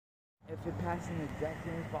if it passes in the exact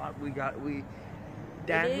same spot,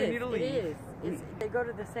 Dad, we need to leave. It is. They go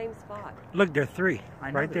to the same spot. Look, there are three. I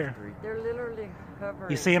know right there's there. 3. They're literally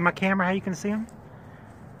hovering. You see in my camera how you can see them?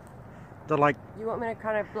 They're like... You want me to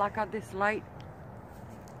kind of block out this light?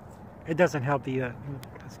 It doesn't help the...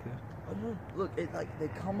 that's good. Oh, no, look, it like they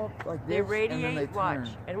come up like this, They radiate, and then they watch,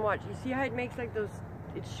 turn. and watch. You see how it makes like those,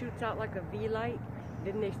 it shoots out like a V light,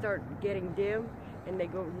 then they start getting dim, and they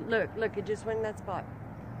go, look, it just went in that spot.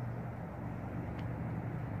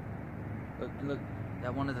 Look,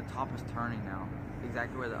 that one at the top is turning now.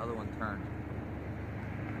 Exactly where the other one turned.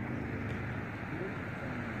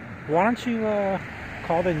 Why don't you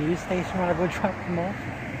call the news station when I go drop them off?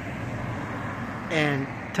 And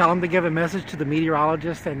tell them to give a message to the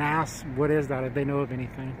meteorologist and ask what is that, if they know of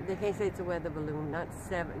anything. They can't say it's a weather balloon, not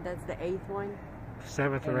 7, that's the 8th one.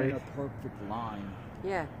 7th or 8th. A perfect line.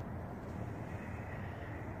 Yeah.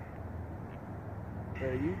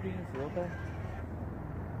 Are you being for real though?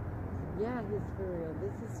 Yeah, he's for real.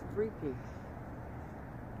 This is freaky.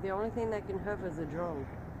 The only thing that can hover is a drone.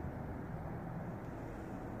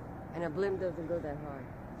 And a blimp doesn't go that high.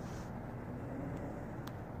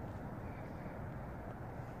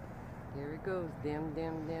 Here it goes. Dim.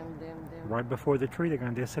 Right before the tree, they're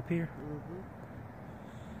going to disappear. Mm-hmm.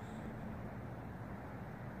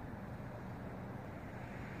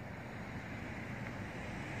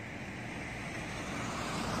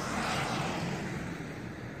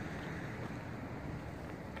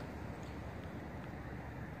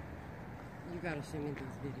 You gotta send me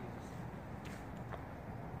these videos.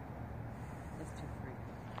 That's too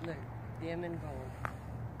freaky. Look, dim and gone.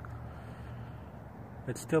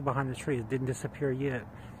 It's still behind the tree. It didn't disappear yet.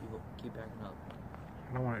 Keep backing up.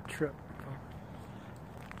 I don't want to trip.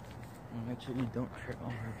 Make sure you don't trip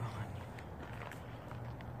on her behind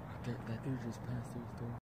you. That dude just passed through the door.